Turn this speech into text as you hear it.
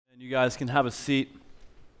You guys can have a seat.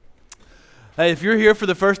 Hey, if you're here for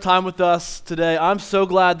the first time with us today, I'm so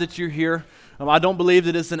glad that you're here. I don't believe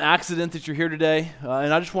that it's an accident that you're here today.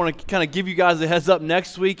 And I just want to kind of give you guys a heads up.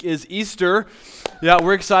 Next week is Easter. Yeah,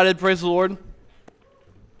 we're excited. Praise the Lord.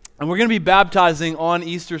 And we're going to be baptizing on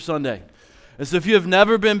Easter Sunday. And so if you have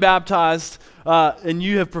never been baptized and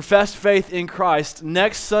you have professed faith in Christ,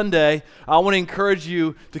 next Sunday, I want to encourage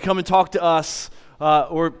you to come and talk to us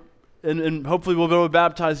and hopefully we'll be able to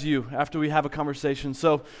baptize you after we have a conversation.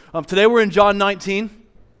 So today we're in John 19.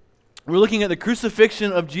 We're looking at the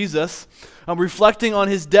crucifixion of Jesus, reflecting on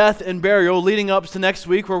his death and burial, leading up to next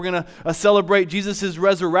week where we're going to celebrate Jesus'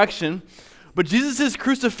 resurrection. But Jesus'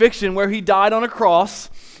 crucifixion, where he died on a cross,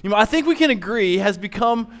 I think we can agree has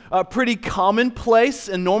become pretty commonplace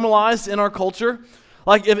and normalized in our culture.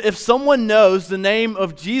 Like if someone knows the name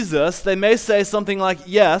of Jesus, they may say something like,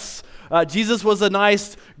 yes, Jesus was a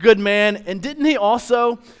nice, good man, and didn't he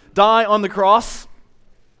also die on the cross?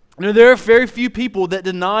 There are very few people that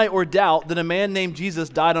deny or doubt that a man named Jesus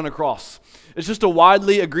died on a cross. It's just a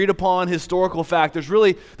widely agreed upon historical fact.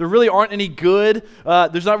 There really aren't any good,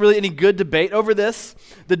 there's not really any good debate over this.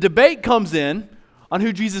 The debate comes in on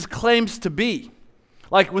who Jesus claims to be.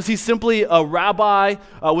 Like, was he simply a rabbi?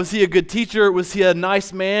 Was he a good teacher? Was he a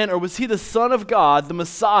nice man? Or was he the Son of God, the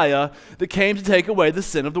Messiah, that came to take away the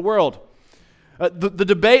sin of the world? The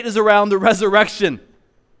debate is around the resurrection.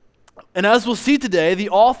 And as we'll see today, the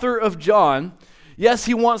author of John, yes,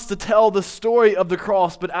 he wants to tell the story of the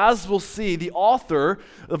cross, but as we'll see, the author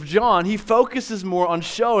of John, he focuses more on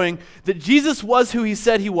showing that Jesus was who he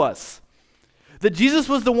said he was. That Jesus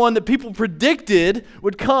was the one that people predicted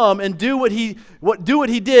would come and do what he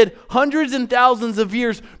did hundreds and thousands of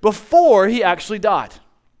years before he actually died.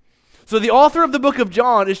 So the author of the book of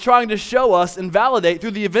John is trying to show us and validate through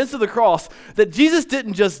the events of the cross that Jesus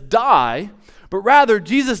didn't just die, but rather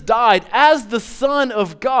Jesus died as the Son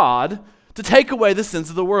of God to take away the sins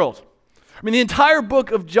of the world. The entire book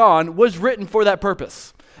of John was written for that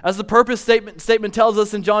purpose. As the purpose statement tells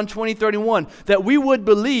us in John 20:31, that we would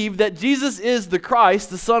believe that Jesus is the Christ,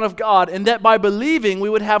 the Son of God, and that by believing we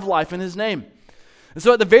would have life in his name. And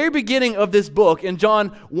so at the very beginning of this book, in John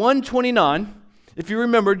 1:29, if you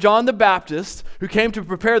remember, John the Baptist, who came to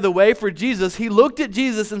prepare the way for Jesus, he looked at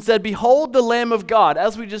Jesus and said, "Behold the Lamb of God,"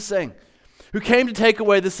 as we just sang, who came to take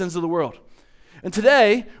away the sins of the world. And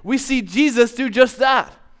today, we see Jesus do just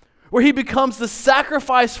that, where he becomes the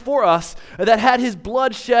sacrifice for us that had his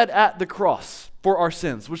blood shed at the cross for our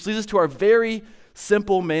sins, which leads us to our very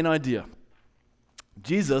simple main idea.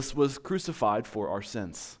 Jesus was crucified for our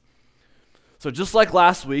sins. So just like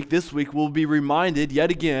last week, this week we'll be reminded yet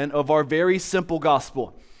again of our very simple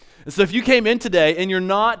gospel. And so if you came in today and you're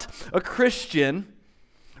not a Christian,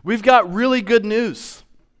 we've got really good news,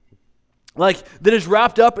 that is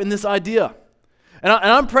wrapped up in this idea. And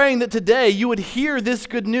I'm praying that today you would hear this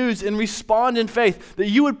good news and respond in faith, that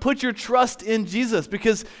you would put your trust in Jesus,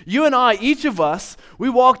 because you and I, each of us, we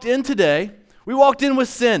walked in with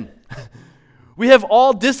sin. We have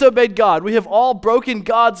all disobeyed God. We have all broken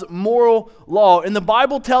God's moral law. And the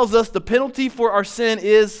Bible tells us the penalty for our sin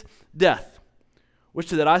is death. Which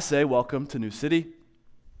to that I say, welcome to New City.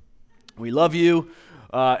 We love you,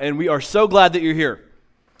 and we are so glad that you're here.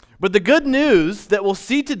 But the good news that we'll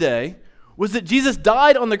see today was that Jesus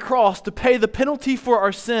died on the cross to pay the penalty for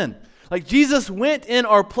our sin. Jesus went in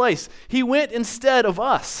our place. He went instead of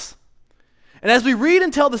us. And as we read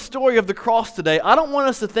and tell the story of the cross today, I don't want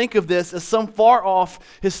us to think of this as some far-off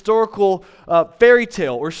historical fairy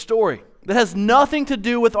tale or story that has nothing to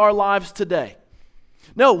do with our lives today.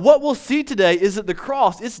 No, what we'll see today is that the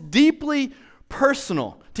cross is deeply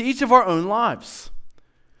personal to each of our own lives.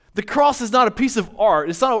 The cross is not a piece of art.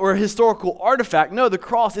 It's not a historical artifact. No, the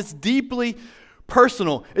cross, it's deeply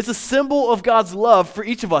personal. It's a symbol of God's love for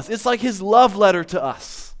each of us. It's like his love letter to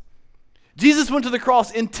us. Jesus went to the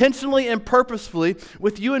cross intentionally and purposefully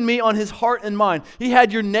with you and me on his heart and mind. He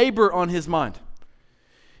had your neighbor on his mind.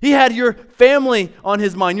 He had your family on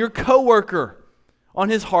his mind, your coworker on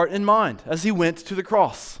his heart and mind as he went to the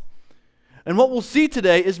cross. And what we'll see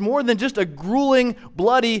today is more than just a grueling,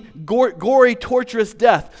 bloody, gory, torturous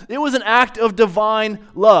death. It was an act of divine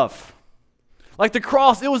love. Like the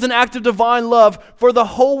cross, it was an act of divine love for the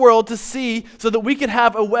whole world to see so that we could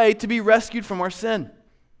have a way to be rescued from our sin.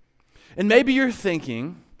 And maybe you're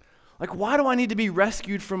thinking, why do I need to be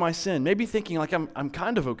rescued from my sin? Maybe thinking, I'm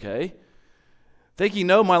kind of okay. Thinking,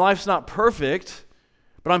 no, my life's not perfect,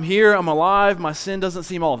 but I'm here, I'm alive, my sin doesn't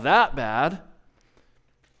seem all that bad.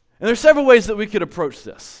 And there's several ways that we could approach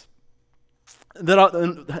this,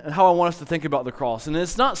 how I want us to think about the cross. And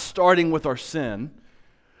it's not starting with our sin,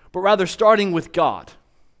 but rather starting with God.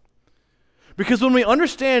 Because when we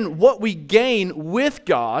understand what we gain with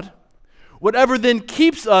God, whatever then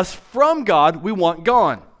keeps us from God, we want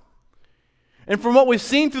gone. And from what we've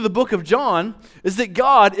seen through the book of John is that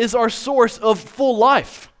God is our source of full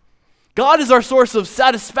life. God is our source of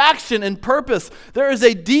satisfaction and purpose. There is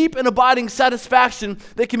a deep and abiding satisfaction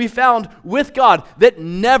that can be found with God that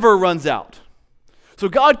never runs out. So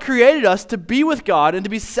God created us to be with God and to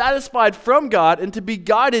be satisfied from God and to be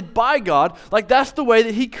guided by God. Like that's the way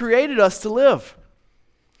that He created us to live.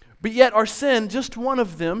 But yet our sin, just one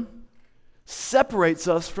of them, separates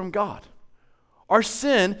us from God. Our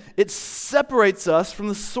sin, it separates us from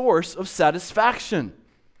the source of satisfaction.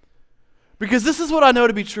 Because this is what I know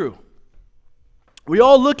to be true. We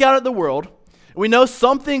all look out at the world, and we know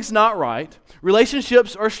something's not right.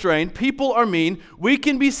 Relationships are strained. People are mean. We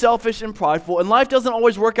can be selfish and prideful, and life doesn't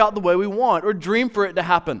always work out the way we want or dream for it to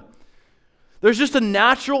happen. There's just a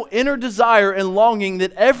natural inner desire and longing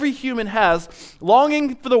that every human has,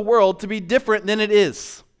 longing for the world to be different than it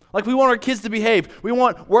is. Like we want our kids to behave. We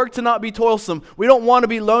want work to not be toilsome. We don't want to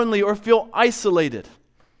be lonely or feel isolated.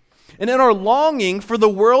 And in our longing for the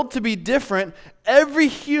world to be different, every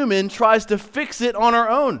human tries to fix it on our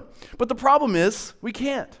own. But the problem is, we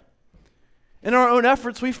can't. In our own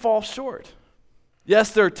efforts, we fall short.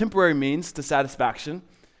 Yes, there are temporary means to satisfaction,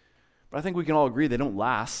 but I think we can all agree they don't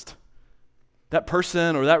last. That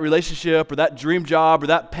person or that relationship or that dream job or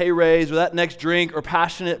that pay raise or that next drink or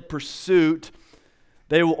passionate pursuit,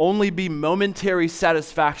 they will only be momentary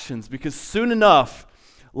satisfactions because soon enough,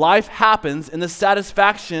 life happens and the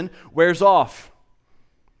satisfaction wears off.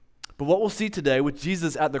 But what we'll see today with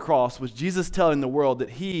Jesus at the cross was Jesus telling the world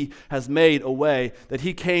that He has made a way, that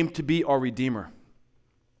He came to be our Redeemer.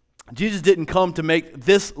 Jesus didn't come to make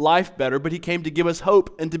this life better, but He came to give us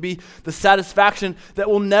hope and to be the satisfaction that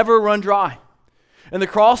will never run dry. And the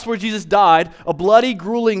cross where Jesus died, a bloody,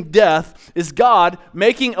 grueling death, is God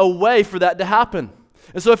making a way for that to happen.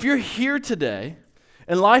 And so if you're here today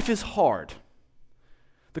and life is hard,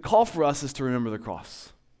 the call for us is to remember the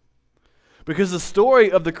cross. Because the story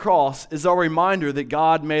of the cross is our reminder that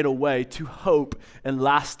God made a way to hope and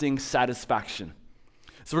lasting satisfaction.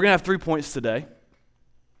 So we're going to have 3 points today.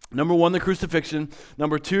 Number 1, the crucifixion.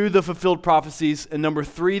 Number 2, the fulfilled prophecies. And number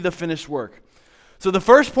 3, the finished work. So the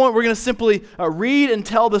first point, we're going to simply read and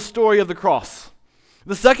tell the story of the cross.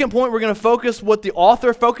 The second point, we're going to focus what the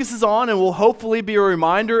author focuses on and will hopefully be a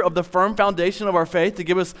reminder of the firm foundation of our faith to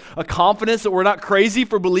give us a confidence that we're not crazy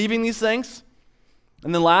for believing these things.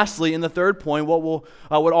 And then lastly, in the third point, what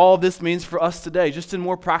all of this means for us today, just in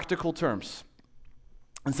more practical terms.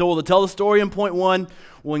 And so we'll tell the story in point 1,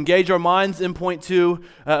 we'll engage our minds in point 2,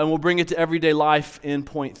 and we'll bring it to everyday life in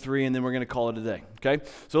point 3, and then we're going to call it a day. Okay?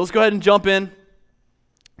 So let's go ahead and jump in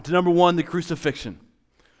to number 1, the crucifixion.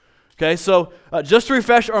 Okay, so just to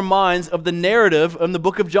refresh our minds of the narrative in the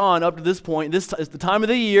book of John up to this point, this is the time of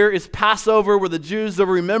the year, it's Passover, where the Jews are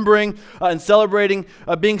remembering and celebrating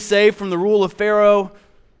being saved from the rule of Pharaoh.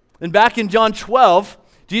 And back in John 12,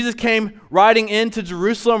 Jesus came riding into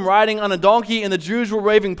Jerusalem, riding on a donkey, and the Jews were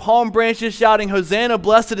waving palm branches, shouting, "Hosanna,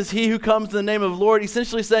 blessed is he who comes in the name of the Lord,"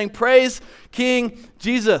 essentially saying, "Praise King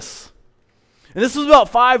Jesus." And this was about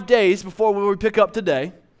 5 days before we pick up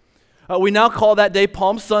today. We now call that day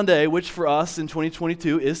Palm Sunday, which for us in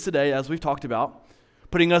 2022 is today, as we've talked about,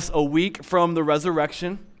 putting us a week from the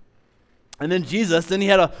resurrection. And then Jesus, he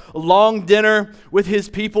had a long dinner with his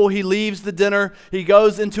people. He leaves the dinner. He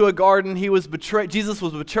goes into a garden. Jesus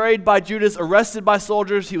was betrayed by Judas, arrested by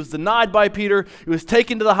soldiers. He was denied by Peter. He was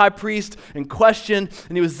taken to the high priest and questioned.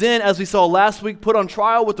 And he was then, as we saw last week, put on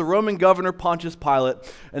trial with the Roman governor Pontius Pilate.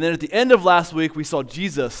 And then at the end of last week, we saw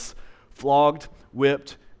Jesus flogged,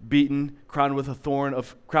 whipped, beaten, crowned with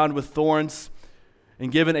thorns,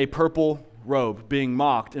 and given a purple robe, being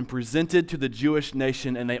mocked and presented to the Jewish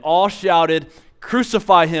nation, and they all shouted,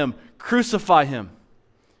 "Crucify him, crucify him."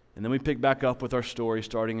 And then we pick back up with our story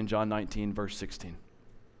starting in John 19, verse 16.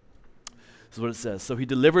 This is what it says. "So he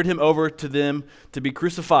delivered him over to them to be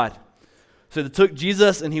crucified. So they took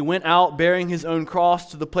Jesus, and he went out bearing his own cross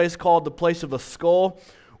to the place called the place of a skull,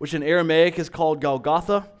 which in Aramaic is called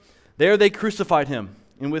Golgotha. There they crucified him,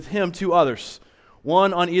 and with him 2 others,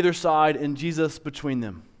 one on either side, and Jesus between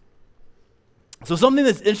them." So something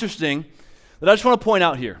that's interesting that I just want to point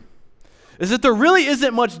out here is that there really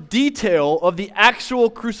isn't much detail of the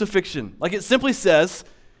actual crucifixion. Like it simply says,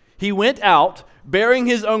 he went out bearing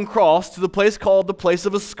his own cross to the place called the place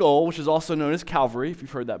of a skull, which is also known as Calvary, if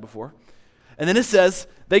you've heard that before. And then it says,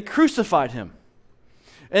 they crucified him.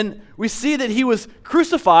 And we see that he was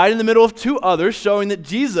crucified in the middle of 2 others, showing that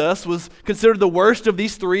Jesus was considered the worst of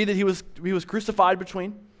these 3 that he was crucified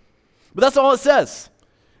between. But that's all it says.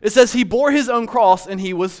 It says he bore his own cross and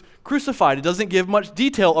he was crucified. It doesn't give much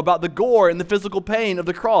detail about the gore and the physical pain of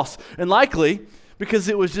the cross. And likely because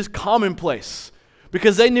it was just commonplace.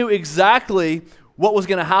 Because they knew exactly what was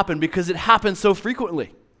going to happen because it happened so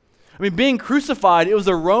frequently. I mean, being crucified, it was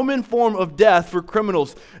a Roman form of death for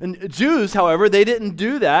criminals. And Jews, however, they didn't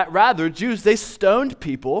do that. Rather, Jews, they stoned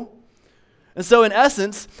people. And so in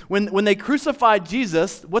essence, when they crucified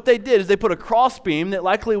Jesus, what they did is they put a crossbeam that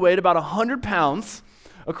likely weighed about 100 pounds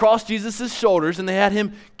across Jesus' shoulders, and they had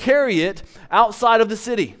him carry it outside of the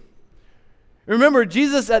city. Remember,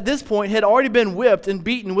 Jesus at this point had already been whipped and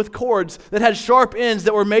beaten with cords that had sharp ends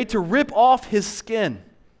that were made to rip off his skin.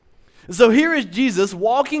 So here is Jesus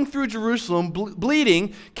walking through Jerusalem,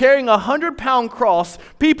 bleeding, carrying a 100-pound cross,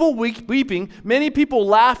 people weeping, many people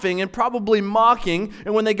laughing and probably mocking.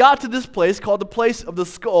 And when they got to this place called the place of the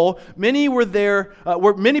skull, many were there,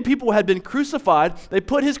 where many people had been crucified. They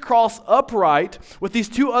put his cross upright with these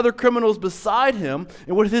two other criminals beside him,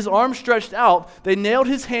 and with his arms stretched out, they nailed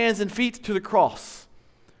his hands and feet to the cross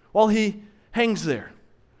while he hangs there,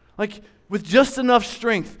 like with just enough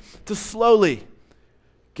strength to slowly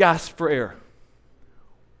gasp for air,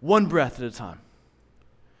 one breath at a time,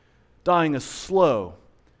 dying a slow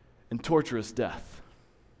and torturous death.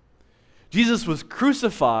 Jesus was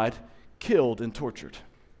crucified, killed, and tortured.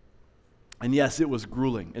 And yes, it was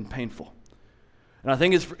grueling and painful. And I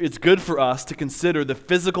think it's good for us to consider the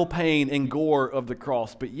physical pain and gore of the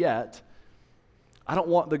cross, but yet, I don't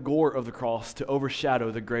want the gore of the cross to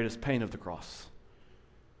overshadow the greatest pain of the cross.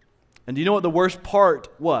 And do you know what the worst part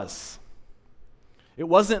was? It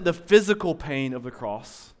wasn't the physical pain of the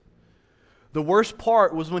cross. The worst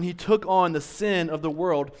part was when he took on the sin of the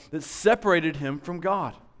world that separated him from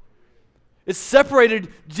God. It separated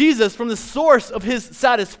Jesus from the source of his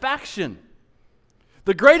satisfaction.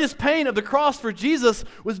 The greatest pain of the cross for Jesus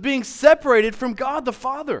was being separated from God the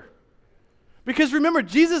Father. Because remember,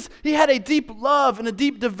 Jesus, he had a deep love and a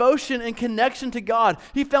deep devotion and connection to God.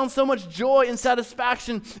 He found so much joy and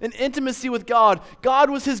satisfaction and intimacy with God.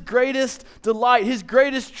 God was his greatest delight, his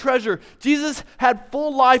greatest treasure. Jesus had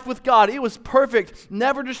full life with God. It was perfect,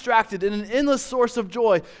 never distracted, and an endless source of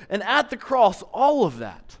joy. And at the cross, all of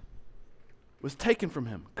that was taken from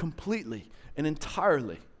him completely and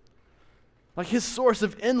entirely. Like his source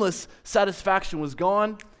of endless satisfaction was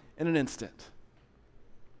gone in an instant.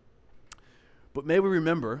 But may we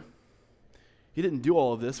remember, he didn't do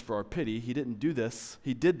all of this for our pity. He didn't do this.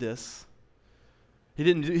 He did this. He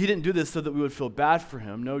didn't do this so that we would feel bad for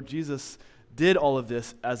him. No, Jesus did all of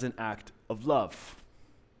this as an act of love.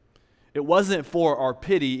 It wasn't for our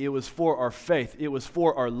pity. It was for our faith. It was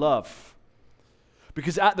for our love.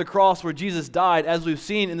 Because at the cross where Jesus died, as we've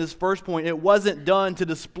seen in this first point, it wasn't done to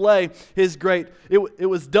display it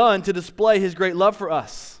was done to display his great love for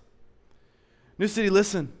us. New City,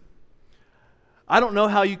 listen. I don't know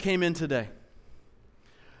how you came in today.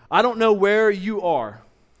 I don't know where you are,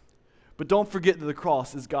 but don't forget that the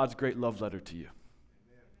cross is God's great love letter to you.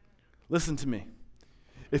 Listen to me.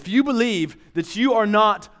 If you believe that you are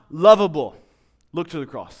not lovable, look to the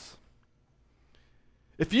cross.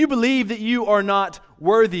 If you believe that you are not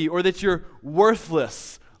worthy or that you're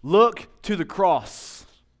worthless, look to the cross.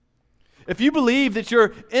 If you believe that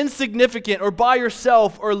you're insignificant or by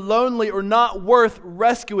yourself or lonely or not worth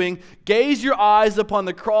rescuing, gaze your eyes upon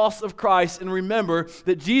the cross of Christ and remember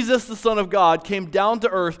that Jesus, the Son of God, came down to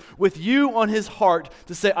earth with you on his heart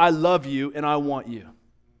to say, I love you and I want you.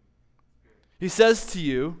 He says to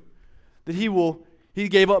you that he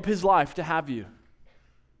gave up his life to have you.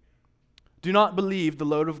 Do not believe the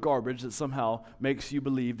load of garbage that somehow makes you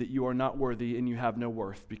believe that you are not worthy and you have no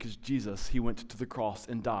worth, because Jesus, he went to the cross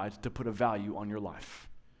and died to put a value on your life.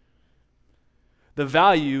 The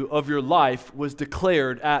value of your life was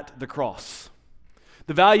declared at the cross.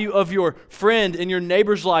 The value of your friend and your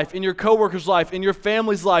neighbor's life, in your coworker's life, in your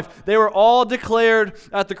family's life, they were all declared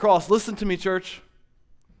at the cross. Listen to me, church.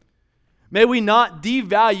 May we not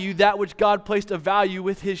devalue that which God placed a value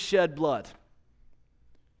with his shed blood.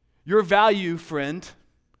 Your value, friend,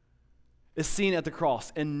 is seen at the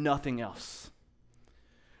cross and nothing else.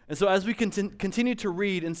 And so as we continue to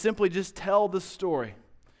read and simply just tell the story,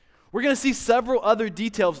 we're going to see several other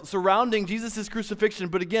details surrounding Jesus' crucifixion.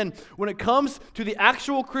 But again, when it comes to the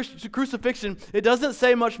actual crucifixion, it doesn't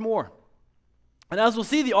say much more. And as we'll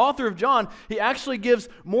see, the author of John, he actually gives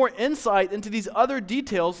more insight into these other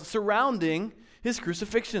details surrounding his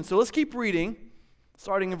crucifixion. So let's keep reading,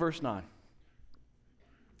 starting in verse 9.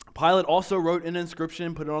 Pilate also wrote an inscription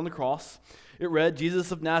and put it on the cross. It read,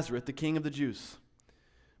 Jesus of Nazareth, the King of the Jews.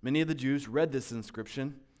 Many of the Jews read this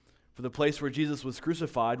inscription, for the place where Jesus was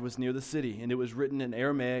crucified was near the city, and it was written in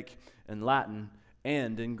Aramaic and Latin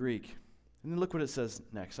and in Greek. And then look what it says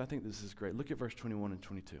next. I think this is great. Look at verse 21 and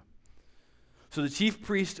 22. So the chief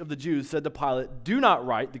priest of the Jews said to Pilate, "Do not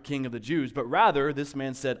write the king of the Jews, but rather this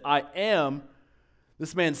man said, I am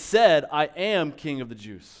king of the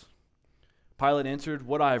Jews." Pilate answered,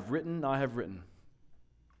 "What I have written, I have written."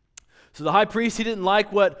 So the high priest, he didn't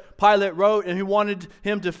like what Pilate wrote, and he wanted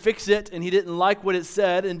him to fix it, and he didn't like what it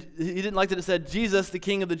said, and he didn't like that it said, "Jesus, the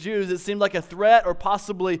King of the Jews." It seemed like a threat or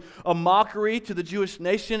possibly a mockery to the Jewish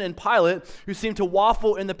nation, and Pilate, who seemed to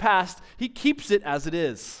waffle in the past, he keeps it as it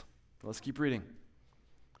is. Let's keep reading.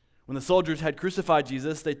 When the soldiers had crucified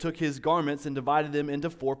Jesus, they took his garments and divided them into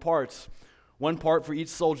 4 parts, 1 part for each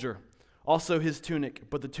soldier, also his tunic,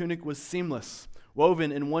 but the tunic was seamless,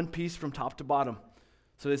 woven in one piece from top to bottom.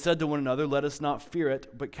 So they said to one another, "Let us not tear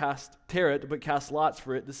it, but cast lots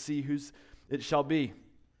for it to see whose it shall be."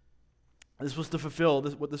 This was to fulfill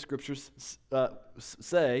what the scriptures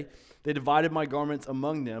say. They divided my garments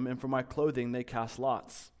among them, and for my clothing they cast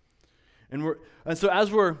lots. And so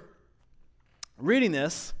as we're reading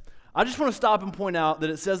this, I just want to stop and point out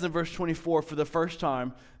that it says in verse 24 for the first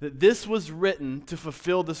time that this was written to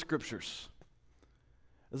fulfill the scriptures.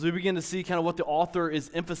 As we begin to see kind of what the author is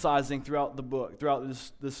emphasizing throughout the book, throughout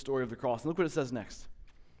this story of the cross. And look what it says next.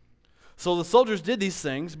 So the soldiers did these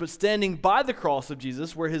things, but standing by the cross of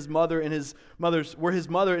Jesus were his mother and his mother's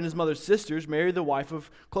sisters, Mary the wife of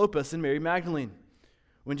Clopas and Mary Magdalene.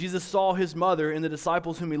 When Jesus saw his mother and the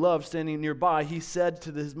disciples whom he loved standing nearby, he said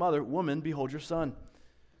to his mother, "Woman, behold your son."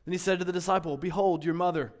 Then he said to the disciple, "Behold your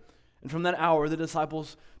mother." And from that hour the disciple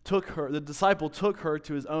took her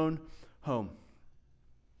to his own home.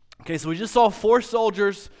 Okay, so we just saw 4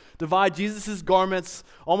 soldiers divide Jesus' garments,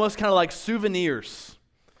 almost kind of like souvenirs.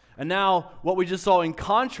 And now what we just saw in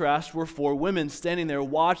contrast were 4 women standing there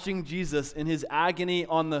watching Jesus in his agony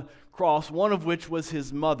on the cross, one of which was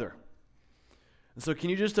his mother. And so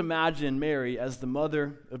can you just imagine Mary as the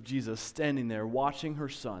mother of Jesus standing there watching her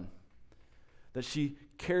son that she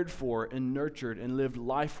cared for and nurtured and lived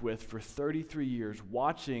life with for 33 years,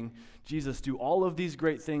 watching Jesus do all of these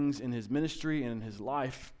great things in his ministry and in his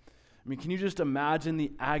life? I mean, can you just imagine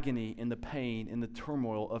the agony and the pain and the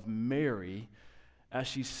turmoil of Mary as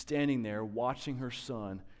she's standing there watching her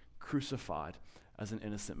son crucified as an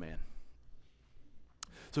innocent man?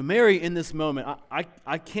 So Mary in this moment,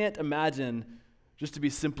 I can't imagine just to be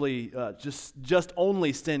simply just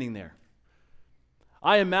only standing there.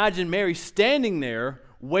 I imagine Mary standing there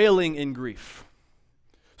wailing in grief,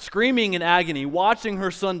 screaming in agony, watching her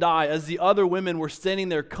son die as the other women were standing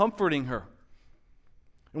there comforting her.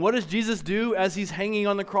 And what does Jesus do as he's hanging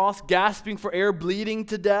on the cross, gasping for air, bleeding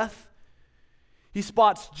to death? He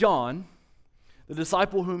spots John, the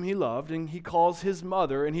disciple whom he loved, and he calls his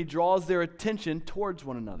mother, and he draws their attention towards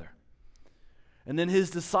one another. And then his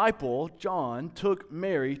disciple, John, took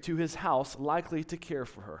Mary to his house, likely to care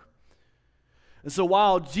for her. And so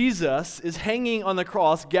while Jesus is hanging on the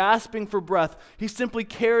cross, gasping for breath, he simply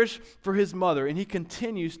cares for his mother, and he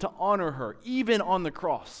continues to honor her, even on the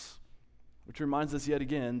cross. Which reminds us yet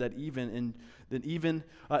again that even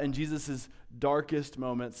in Jesus' darkest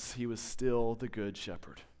moments, he was still the good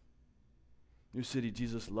shepherd. New City,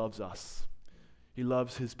 Jesus loves us. He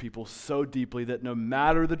loves his people so deeply that no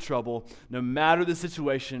matter the trouble, no matter the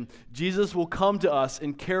situation, Jesus will come to us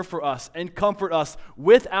and care for us and comfort us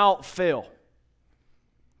without fail.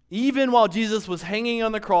 Even while Jesus was hanging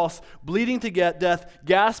on the cross, bleeding to death,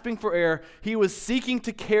 gasping for air, he was seeking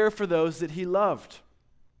to care for those that he loved.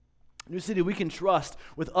 New City, we can trust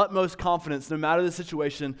with utmost confidence, no matter the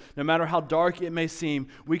situation, no matter how dark it may seem,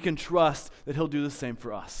 we can trust that he'll do the same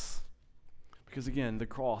for us. Because again, the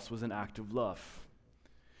cross was an act of love.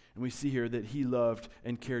 And we see here that he loved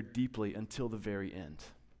and cared deeply until the very end.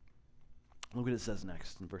 Look what it says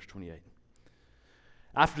next in verse 28.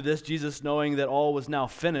 After this, Jesus, knowing that all was now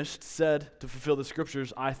finished, said to fulfill the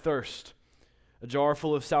scriptures, "I thirst." A jar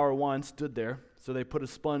full of sour wine stood there. So they put a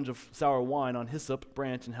sponge of sour wine on hyssop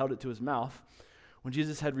branch and held it to his mouth. When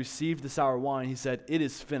Jesus had received the sour wine, he said, "It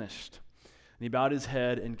is finished." And he bowed his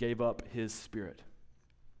head and gave up his spirit.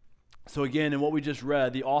 So again, in what we just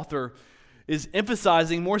read, the author is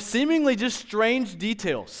emphasizing more seemingly just strange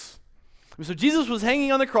details. So Jesus was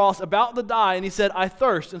hanging on the cross about to die, and he said, "I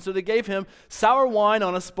thirst." And so they gave him sour wine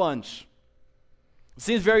on a sponge. It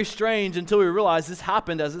seems very strange until we realize this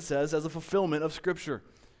happened, as it says, as a fulfillment of Scripture.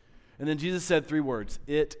 And then Jesus said 3 words,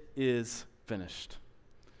 "It is finished."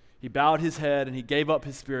 He bowed his head and he gave up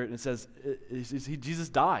his spirit, and it says, Jesus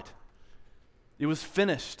died. It was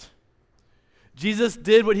finished. Jesus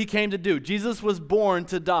did what he came to do. Jesus was born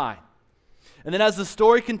to die. And then as the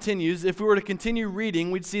story continues, if we were to continue reading,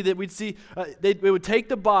 we'd see they would take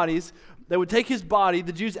the bodies they would take his body.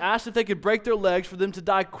 The Jews asked if they could break their legs for them to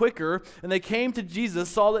die quicker, and they came to Jesus,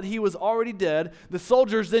 saw that he was already dead. The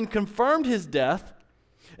soldiers then confirmed his death,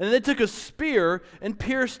 and then they took a spear and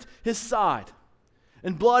pierced his side.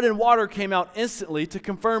 And blood and water came out instantly to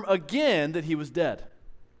confirm again that he was dead.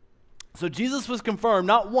 So Jesus was confirmed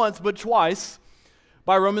not once but twice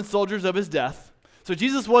by Roman soldiers of his death. So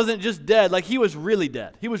Jesus wasn't just dead, like he was really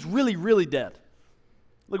dead. He was really, really dead.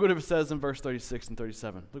 Look what it says in verse 36 and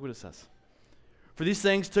 37. Look what it says. For these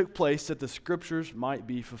things took place that the scriptures might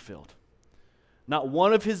be fulfilled. Not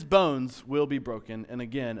one of his bones will be broken. And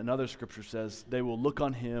again, another scripture says, they will look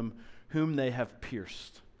on him whom they have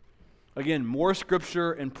pierced. Again, more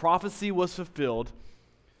scripture and prophecy was fulfilled.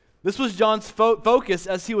 This was John's focus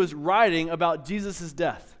as he was writing about Jesus'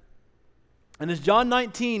 death. And as John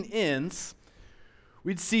 19 ends,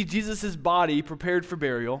 we'd see Jesus' body prepared for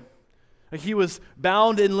burial. Like he was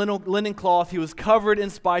bound in linen cloth, he was covered in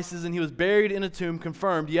spices, and he was buried in a tomb,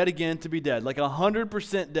 confirmed yet again to be dead, like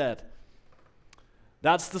 100% dead.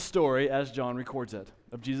 That's the story, as John records it,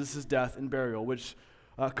 of Jesus' death and burial, which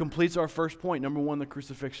completes our first point, number one, the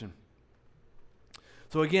crucifixion.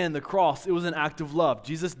 So again, the cross, it was an act of love.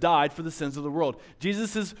 Jesus died for the sins of the world.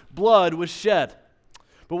 Jesus' blood was shed.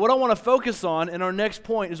 But what I want to focus on in our next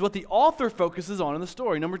point is what the author focuses on in the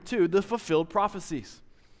story. Number two, the fulfilled prophecies.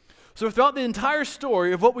 So throughout the entire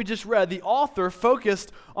story of what we just read, the author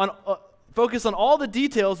focused on all the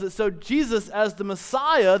details that showed Jesus as the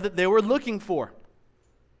Messiah that they were looking for.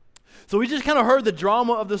 So we just kind of heard the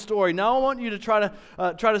drama of the story. Now I want you to try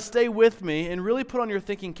to stay with me and really put on your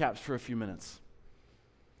thinking caps for a few minutes.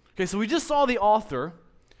 Okay, so we just saw the author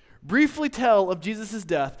briefly tell of Jesus'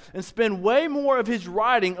 death and spend way more of his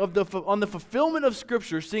writing on the fulfillment of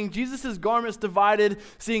Scripture, seeing Jesus' garments divided,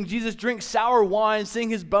 seeing Jesus drink sour wine, seeing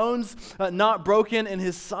his bones not broken and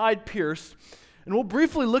his side pierced. And we'll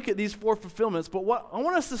briefly look at these four fulfillments, but I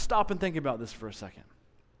want us to stop and think about this for a second.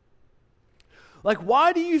 Like,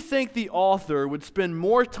 why do you think the author would spend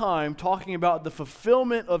more time talking about the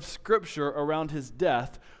fulfillment of Scripture around his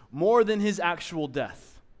death more than his actual death?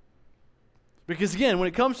 Because again, when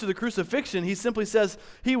it comes to the crucifixion, he simply says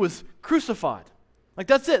he was crucified. Like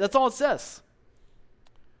that's it. That's all it says.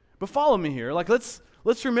 But follow me here. Like let's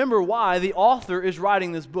remember why the author is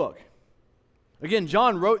writing this book. Again,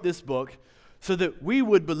 John wrote this book so that we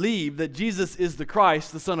would believe that Jesus is the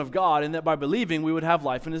Christ, the Son of God, and that by believing we would have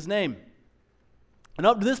life in his name. And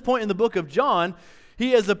up to this point in the book of John,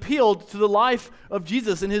 he has appealed to the life of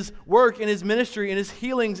Jesus and his work and his ministry and his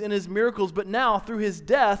healings and his miracles. But now, through his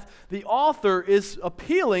death, the author is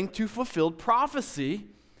appealing to fulfilled prophecy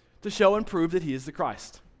to show and prove that he is the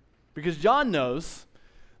Christ. Because John knows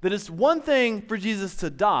that it's one thing for Jesus to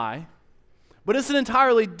die, but it's an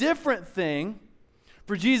entirely different thing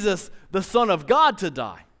for Jesus, the Son of God, to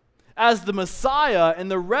die as the Messiah and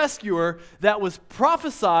the rescuer that was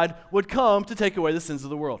prophesied would come to take away the sins of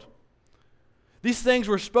the world. These things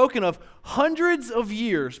were spoken of hundreds of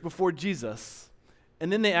years before Jesus,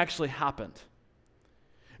 and then they actually happened.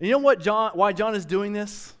 And you know why John is doing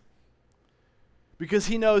this? Because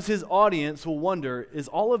he knows his audience will wonder, is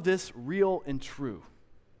all of this real and true?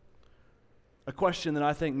 A question that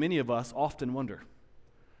I think many of us often wonder.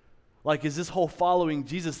 Like, is this whole following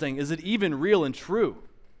Jesus thing, is it even real and true?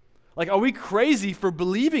 Like, are we crazy for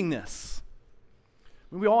believing this?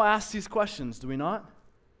 We all ask these questions, do we not?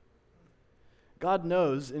 God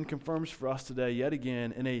knows and confirms for us today, yet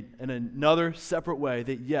again, in another separate way,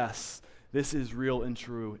 that yes, this is real and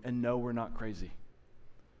true, and no, we're not crazy.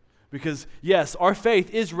 Because yes, our faith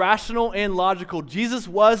is rational and logical. Jesus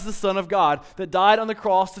was the Son of God that died on the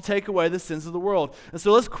cross to take away the sins of the world. And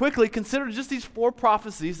so let's quickly consider just these four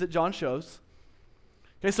prophecies that John shows.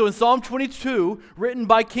 Okay, so in Psalm 22, written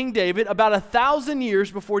by King David about 1,000 years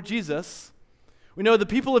before Jesus, we know the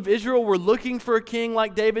people of Israel were looking for a king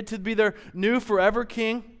like David to be their new forever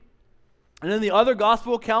king. And in the other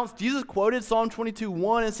gospel accounts, Jesus quoted Psalm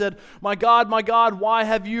 22:1 and said, my God, why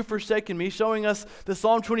have you forsaken me?" Showing us that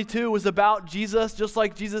Psalm 22 was about Jesus, just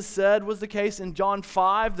like Jesus said was the case in John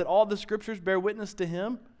 5, that all the scriptures bear witness to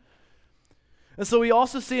him. And so we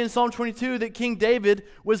also see in Psalm 22 that King David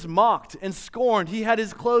was mocked and scorned. He had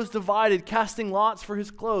his clothes divided, casting lots for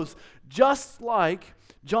his clothes, just like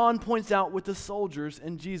John points out with the soldiers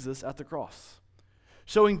and Jesus at the cross,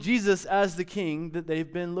 showing Jesus as the king that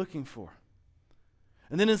they've been looking for.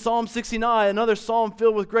 And then in Psalm 69, another psalm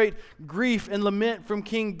filled with great grief and lament from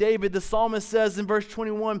King David, the psalmist says in verse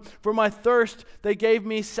 21, "For my thirst they gave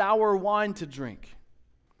me sour wine to drink."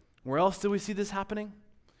 Where else do we see this happening?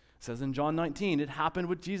 It says in John 19, it happened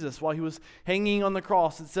with Jesus while he was hanging on the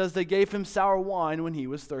cross. It says they gave him sour wine when he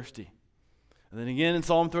was thirsty. And then again in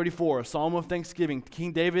Psalm 34, a psalm of thanksgiving,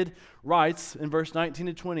 King David writes in verse 19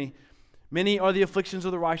 to 20, "Many are the afflictions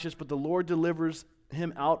of the righteous, but the Lord delivers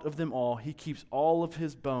him out of them all. He keeps all of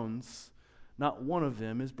his bones. Not one of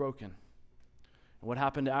them is broken." And what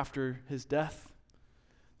happened after his death?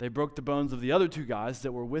 They broke the bones of the other two guys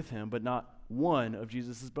that were with him, but not one of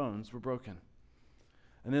Jesus' bones were broken.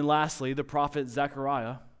 And then lastly, the prophet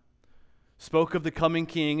Zechariah spoke of the coming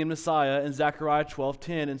king and Messiah in Zechariah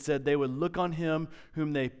 12:10 and said they would look on him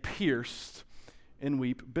whom they pierced and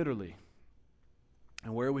weep bitterly.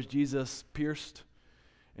 And where was Jesus pierced?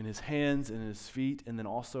 In his hands and his feet, and then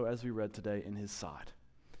also, as we read today, in his side.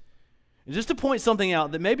 And just to point something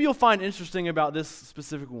out that maybe you'll find interesting about this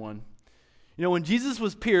specific one, when Jesus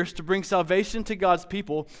was pierced to bring salvation to God's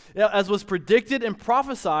people, as was predicted and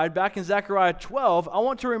prophesied back in Zechariah 12, I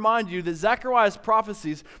want to remind you that Zechariah's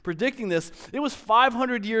prophecies predicting this, it was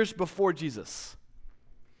 500 years before Jesus.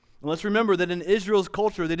 And let's remember that in Israel's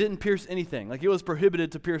culture, they didn't pierce anything. Like, it was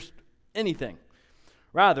prohibited to pierce anything.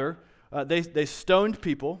 Rather, they stoned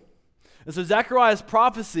people. And so Zechariah's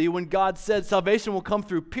prophecy, when God said salvation will come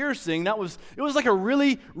through piercing, it was like a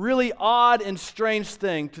really, really odd and strange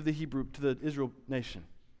thing to the Israel nation.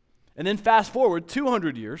 And then fast forward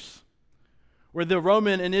 200 years, where the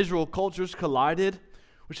Roman and Israel cultures collided,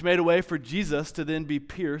 which made a way for Jesus to then be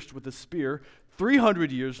pierced with a spear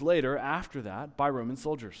 300 years later after that by Roman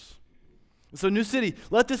soldiers. So New City,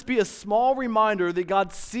 let this be a small reminder that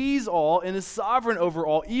God sees all and is sovereign over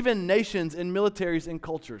all, even nations and militaries and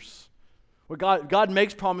cultures. Where God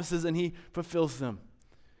makes promises and he fulfills them.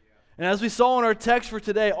 And as we saw in our text for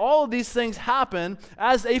today, all of these things happen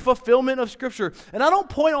as a fulfillment of Scripture. And I don't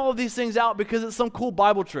point all of these things out because it's some cool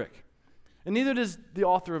Bible trick. And neither does the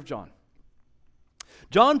author of John.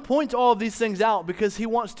 John points all of these things out because he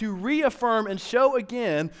wants to reaffirm and show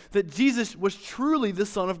again that Jesus was truly the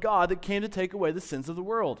Son of God that came to take away the sins of the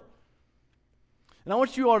world. And I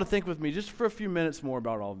want you all to think with me just for a few minutes more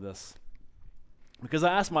about all of this. Because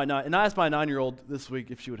I asked my 9-year-old this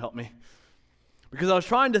week if she would help me. Because I was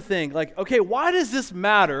trying to think, okay, why does this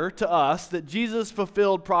matter to us that Jesus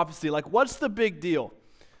fulfilled prophecy? What's the big deal?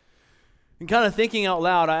 And kind of thinking out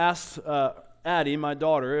loud, I asked Addie, my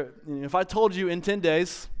daughter, if I told you in 10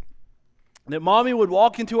 days that Mommy would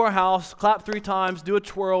walk into our house, clap 3 times, do a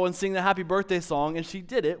twirl, and sing the happy birthday song, and she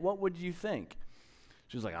did it, what would you think?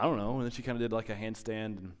 She was like, I don't know. And then she kind of did a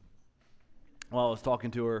handstand. And while I was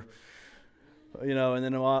talking to her, and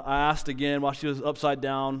then I asked again while she was upside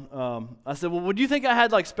down, I said, well, would you think I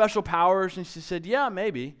had special powers? And she said, yeah,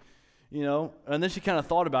 maybe, and then she kind of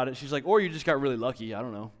thought about it. She's like, or you just got really lucky, I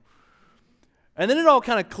don't know. And then it all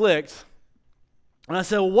kind of clicked. And I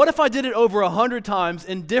said, well, what if I did it over 100 times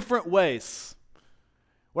in different ways?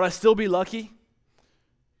 Would I still be lucky?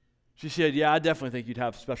 She said, yeah, I definitely think you'd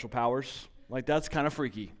have special powers. That's kind of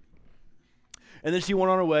freaky. And then she went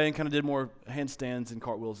on her way and kind of did more handstands and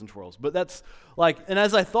cartwheels and twirls. But that's and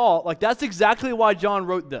as I thought, that's exactly why John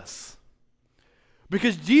wrote this.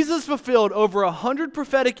 Because Jesus fulfilled over 100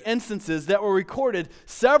 prophetic instances that were recorded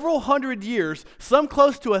several hundred years, some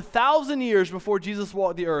close to 1,000 years before Jesus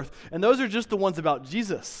walked the earth. And those are just the ones about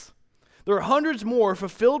Jesus. There are hundreds more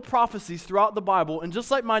fulfilled prophecies throughout the Bible, and just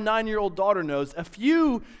like my 9-year-old daughter knows, a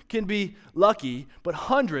few can be lucky, but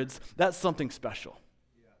hundreds, that's something special.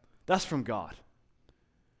 That's from God.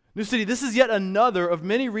 New City, this is yet another of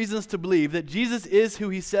many reasons to believe that Jesus is who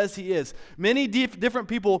he says he is. Many different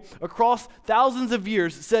people across thousands of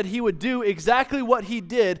years said he would do exactly what he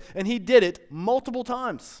did, and he did it multiple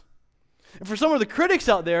times. And for some of the critics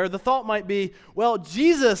out there, the thought might be, well,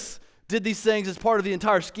 Jesus did these things as part of the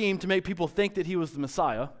entire scheme to make people think that he was the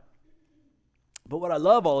Messiah. But what I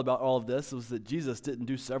love about all of this was that Jesus didn't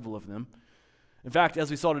do several of them. In fact, as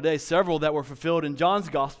we saw today, several that were fulfilled in John's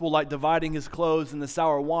gospel, like dividing his clothes in the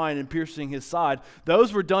sour wine and piercing his side,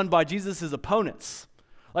 those were done by Jesus' opponents.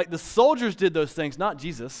 The soldiers did those things, not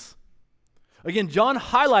Jesus. Again, John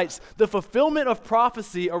highlights the fulfillment of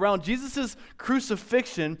prophecy around Jesus'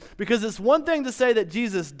 crucifixion because it's one thing to say that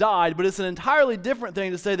Jesus died, but it's an entirely different thing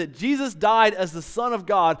to say that Jesus died as the Son of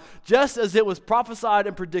God, just as it was prophesied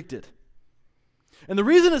and predicted. And the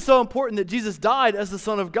reason it's so important that Jesus died as the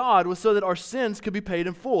Son of God was so that our sins could be paid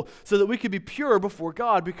in full, so that we could be pure before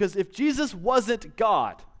God, because if Jesus wasn't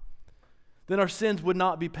God, then our sins would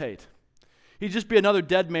not be paid. He'd just be another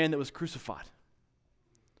dead man that was crucified.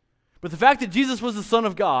 But the fact that Jesus was the Son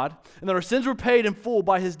of God, and that our sins were paid in full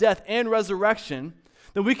by his death and resurrection,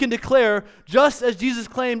 then we can declare, just as Jesus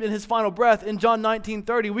claimed in his final breath in John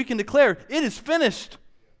 19:30, we can declare, it is finished.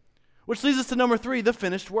 Which leads us to number 3, the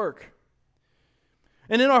finished work.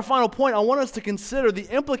 And in our final point, I want us to consider the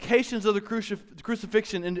implications of the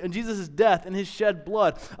crucifixion and Jesus' death and his shed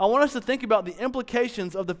blood. I want us to think about the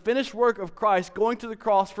implications of the finished work of Christ going to the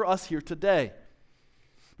cross for us here today.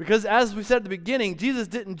 Because as we said at the beginning, Jesus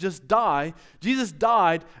didn't just die. Jesus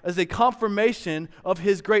died as a confirmation of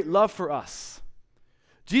his great love for us.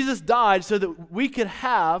 Jesus died so that he could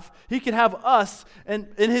have us and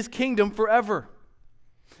in his kingdom forever.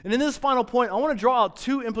 And in this final point, I want to draw out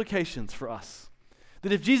two implications for us.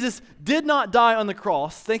 That if Jesus did not die on the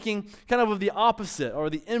cross, thinking kind of the opposite or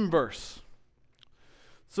the inverse.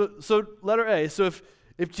 So letter A, so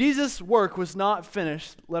if Jesus' work was not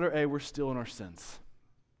finished, letter A, we're still in our sins.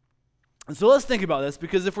 And so let's think about this,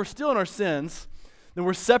 because if we're still in our sins, then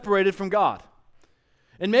we're separated from God.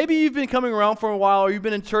 And maybe you've been coming around for a while, or you've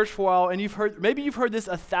been in church for a while, and you've heard this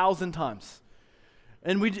 1,000 times.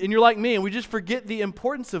 And you're like me, and we just forget the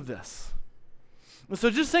importance of this. So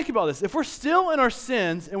just think about this. If we're still in our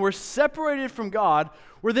sins and we're separated from God,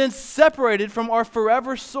 we're then separated from our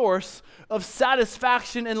forever source of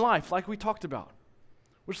satisfaction in life, like we talked about.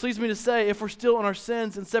 Which leads me to say, if we're still in our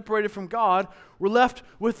sins and separated from God, we're left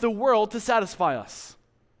with the world to satisfy us.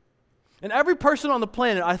 And every person on the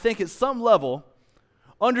planet, I think at some level,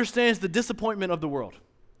 understands the disappointment of the world.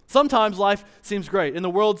 Sometimes life seems great and the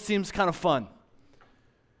world seems kind of fun.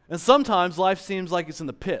 And sometimes life seems like it's in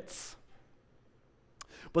the pits.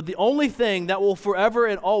 But the only thing that will forever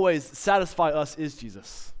and always satisfy us is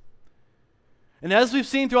Jesus. And as we've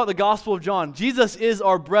seen throughout the Gospel of John, Jesus is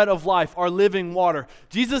our bread of life, our living water.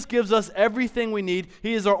 Jesus gives us everything we need.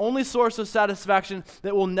 He is our only source of satisfaction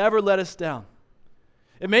that will never let us down.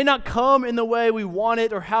 It may not come in the way we want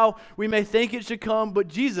it or how we may think it should come, but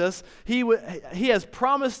Jesus, He has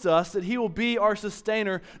promised us that He will be our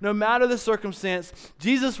sustainer no matter the circumstance.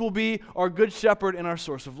 Jesus will be our good shepherd and our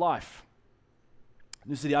source of life.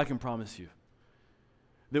 New City, I can promise you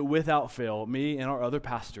that without fail, me and our other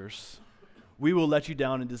pastors, we will let you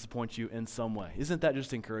down and disappoint you in some way. Isn't that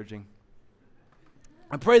just encouraging?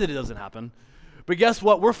 I pray that it doesn't happen. But guess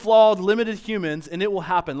what? We're flawed, limited humans, and it will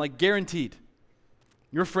happen, like guaranteed.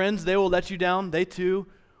 Your friends, they will let you down. They too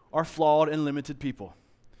are flawed and limited people.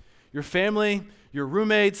 Your family, your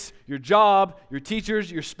roommates, your job, your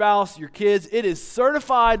teachers, your spouse, your kids, it is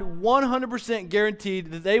certified 100%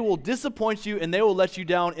 guaranteed that they will disappoint you and they will let you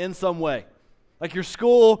down in some way. Like your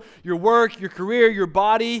school, your work, your career, your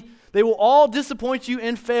body, they will all disappoint you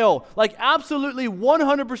and fail. Like absolutely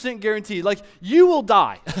 100% guaranteed. Like you will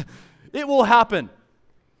die. It will happen.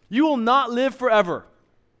 You will not live forever.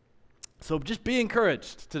 So just be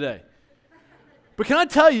encouraged today. But can I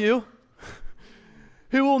tell you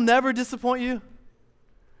who will never disappoint you?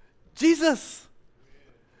 Jesus.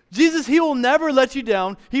 Jesus, He will never let you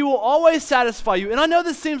down. He will always satisfy you. And I know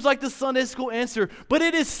this seems like the Sunday school answer, but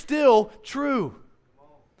it is still true.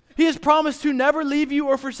 He has promised to never leave you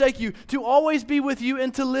or forsake you, to always be with you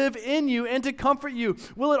and to live in you and to comfort you.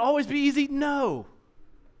 Will it always be easy? No.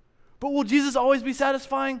 But will Jesus always be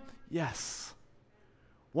satisfying? Yes.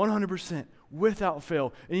 100%, without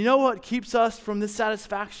fail. And you know what keeps us from this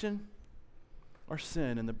satisfaction? Our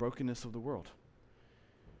sin and the brokenness of the world.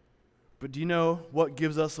 But do you know what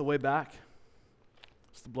gives us a way back?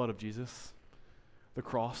 It's the blood of Jesus, the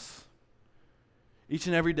cross. Each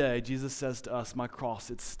and every day, Jesus says to us, my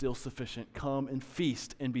cross, it's still sufficient. Come and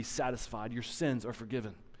feast and be satisfied. Your sins are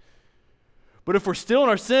forgiven. But if we're still in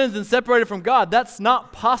our sins and separated from God, that's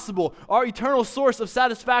not possible. Our eternal source of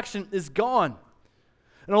satisfaction is gone.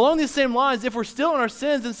 And along these same lines, if we're still in our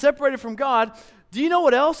sins and separated from God, do you know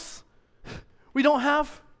what else we don't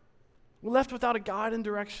have? We're left without a guide and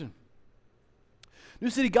direction. New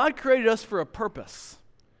City, God created us for a purpose.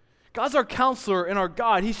 God's our counselor and our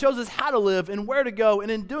guide. He shows us how to live and where to go, and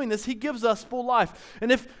in doing this, He gives us full life.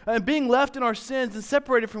 And if being left in our sins and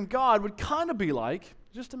separated from God would kind of be like,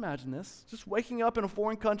 just imagine this, just waking up in a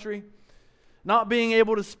foreign country, not being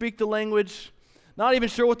able to speak the language, not even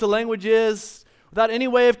sure what the language is, without any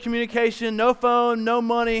way of communication, no phone, no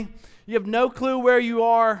money, you have no clue where you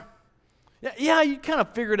are. Yeah, you kind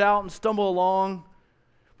of figure it out and stumble along.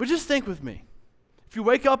 But just think with me. If you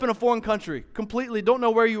wake up in a foreign country, completely don't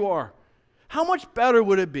know where you are, how much better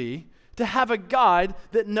would it be to have a guide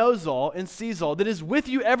that knows all and sees all, that is with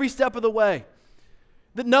you every step of the way,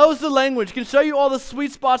 that knows the language, can show you all the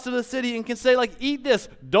sweet spots of the city and can say, like, eat this,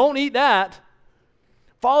 don't eat that.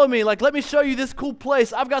 Follow me, like, let me show you this cool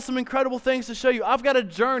place. I've got some incredible things to show you. I've got a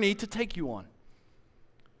journey to take you on.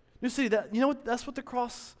 You see, that, you know what? That's what the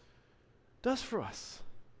cross does for us.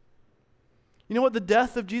 You know what the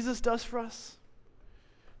death of Jesus does for us?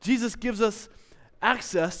 Jesus gives us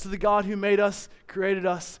access to the God who made us, created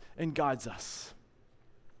us, and guides us.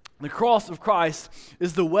 The cross of Christ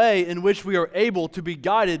is the way in which we are able to be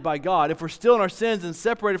guided by God. If we're still in our sins and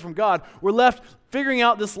separated from God, we're left figuring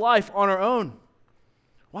out this life on our own.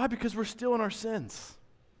 Why? Because we're still in our sins.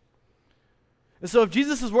 And so if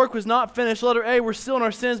Jesus' work was not finished, letter A, we're still in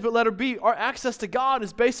our sins, but letter B, our access to God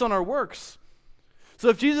is based on our works. So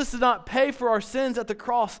if Jesus did not pay for our sins at the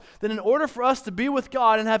cross, then in order for us to be with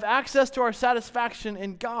God and have access to our satisfaction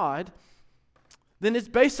in God, then it's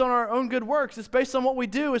based on our own good works. It's based on what we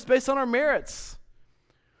do. It's based on our merits.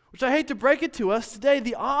 Which I hate to break it to us today,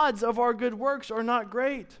 the odds of our good works are not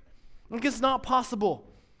great. Like it's not possible.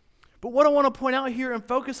 But what I want to point out here and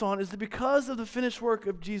focus on is that because of the finished work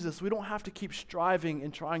of Jesus, we don't have to keep striving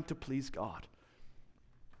and trying to please God.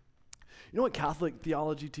 You know what Catholic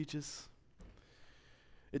theology teaches?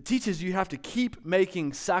 It teaches you have to keep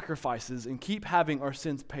making sacrifices and keep having our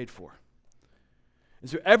sins paid for. And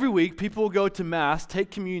so every week, people will go to Mass, take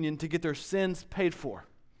communion to get their sins paid for.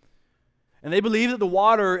 And they believe that the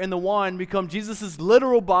water and the wine become Jesus'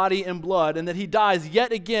 literal body and blood, and that he dies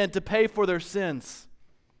yet again to pay for their sins.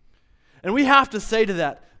 And we have to say to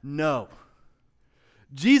that, no.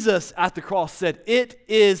 Jesus at the cross said, "It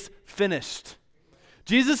is finished."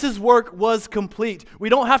 Jesus' work was complete. We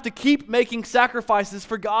don't have to keep making sacrifices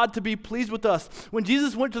for God to be pleased with us. When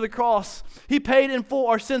Jesus went to the cross, he paid in full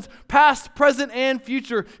our sins, past, present, and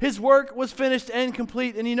future. His work was finished and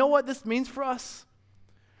complete. And you know what this means for us?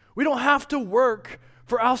 We don't have to work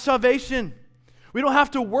for our salvation. We don't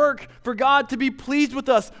have to work for God to be pleased with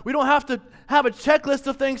us. We don't have to have a checklist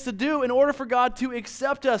of things to do in order for God to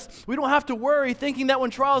accept us. We don't have to worry thinking that when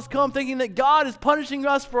trials come, thinking that God is punishing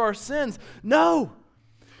us for our sins. No.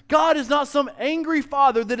 God is not some angry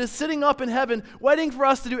father that is sitting up in heaven waiting for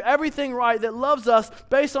us to do everything right, that loves us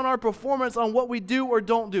based on our performance on what we do or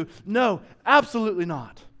don't do. No, absolutely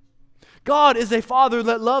not. God is a father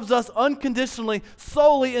that loves us unconditionally,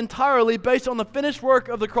 solely, entirely based on the finished work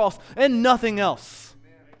of the cross and nothing else.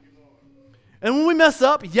 And when we mess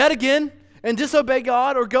up yet again and disobey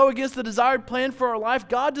God or go against the desired plan for our life,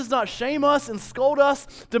 God does not shame us and scold us,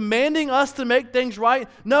 demanding us to make things right.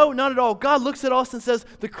 No, not at all. God looks at us and says,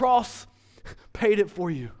 the cross paid it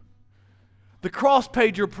for you. The cross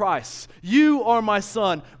paid your price. You are my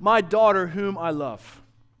son, my daughter whom I love.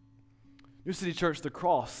 New City Church, the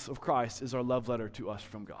cross of Christ is our love letter to us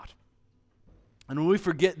from God. And when we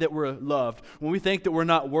forget that we're loved, when we think that we're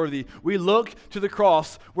not worthy, we look to the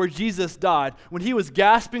cross where Jesus died. When he was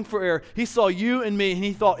gasping for air, he saw you and me and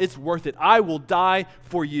he thought, it's worth it. I will die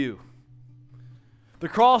for you. The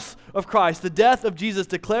cross of Christ, the death of Jesus,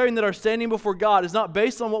 declaring that our standing before God is not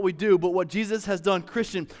based on what we do, but what Jesus has done.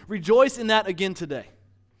 Christian, rejoice in that again today.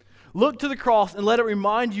 Look to the cross and let it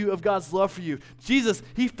remind you of God's love for you. Jesus,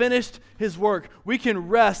 he finished his work. We can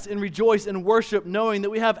rest and rejoice and worship knowing that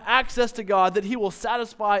we have access to God, that he will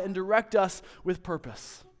satisfy and direct us with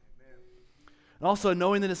purpose. Amen. And also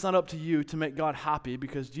knowing that it's not up to you to make God happy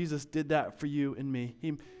because Jesus did that for you and me.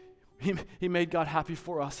 He made God happy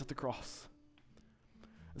for us at the cross.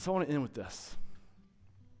 And so I want to end with this.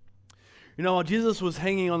 You know, while Jesus was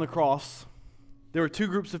hanging on the cross, there were two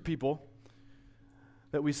groups of people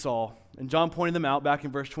that we saw, and John pointed them out back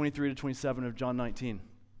in verse 23 to 27 of John 19.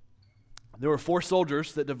 There were 4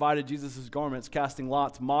 soldiers that divided Jesus' garments, casting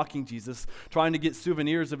lots, mocking Jesus, trying to get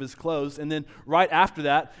souvenirs of his clothes, and then right after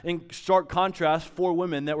that, in stark contrast, 4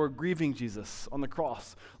 women that were grieving Jesus on the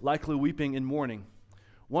cross, likely weeping in mourning,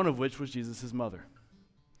 one of which was Jesus' mother.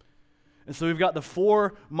 And so we've got the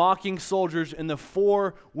 4 mocking soldiers and the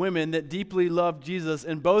 4 women that deeply loved Jesus.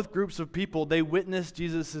 And both groups of people, they witnessed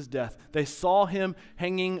Jesus' death. They saw him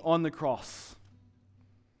hanging on the cross.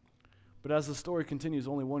 But as the story continues,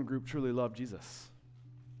 only one group truly loved Jesus.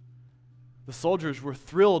 The soldiers were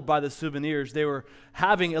thrilled by the souvenirs. They were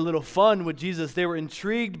having a little fun with Jesus. They were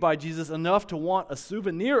intrigued by Jesus enough to want a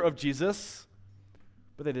souvenir of Jesus,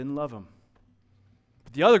 but they didn't love him.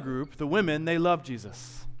 But the other group, the women, they loved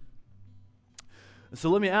Jesus. So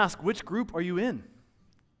let me ask, which group are you in?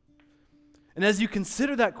 And as you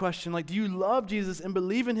consider that question, like, do you love Jesus and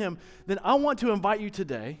believe in him? Then I want to invite you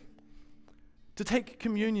today to take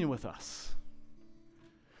communion with us.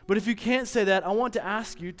 But if you can't say that, I want to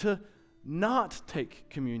ask you to not take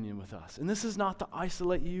communion with us. And this is not to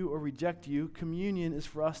isolate you or reject you. Communion is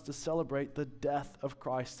for us to celebrate the death of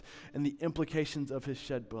Christ and the implications of his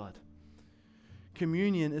shed blood.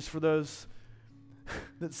 Communion is for those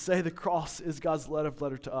that say the cross is God's love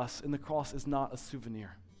letter to us, and the cross is not a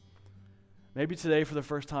souvenir. Maybe today, for the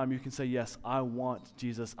first time, you can say, yes, I want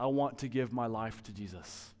Jesus. I want to give my life to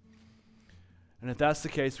Jesus. And if that's the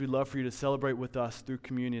case, we'd love for you to celebrate with us through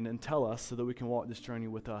communion and tell us so that we can walk this journey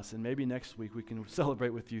with us. And maybe next week we can celebrate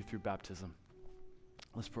with you through baptism.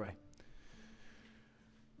 Let's pray.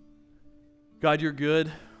 God, you're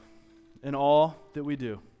good in all that we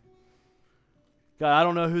do. God, I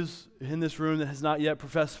don't know who's in this room that has not yet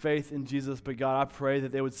professed faith in Jesus, but God, I pray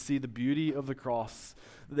that they would see the beauty of the cross,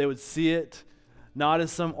 that they would see it not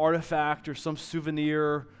as some artifact or some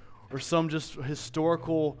souvenir or some just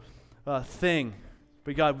historical thing,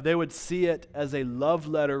 but God, they would see it as a love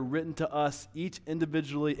letter written to us, each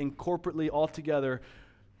individually and corporately all together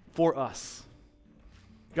for us.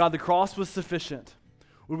 God, the cross was sufficient.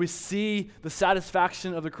 Would we see the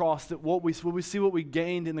satisfaction of the cross, that would we see what we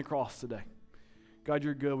gained in the cross today? God,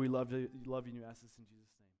 you're good. We love you and you ask this in Jesus' name.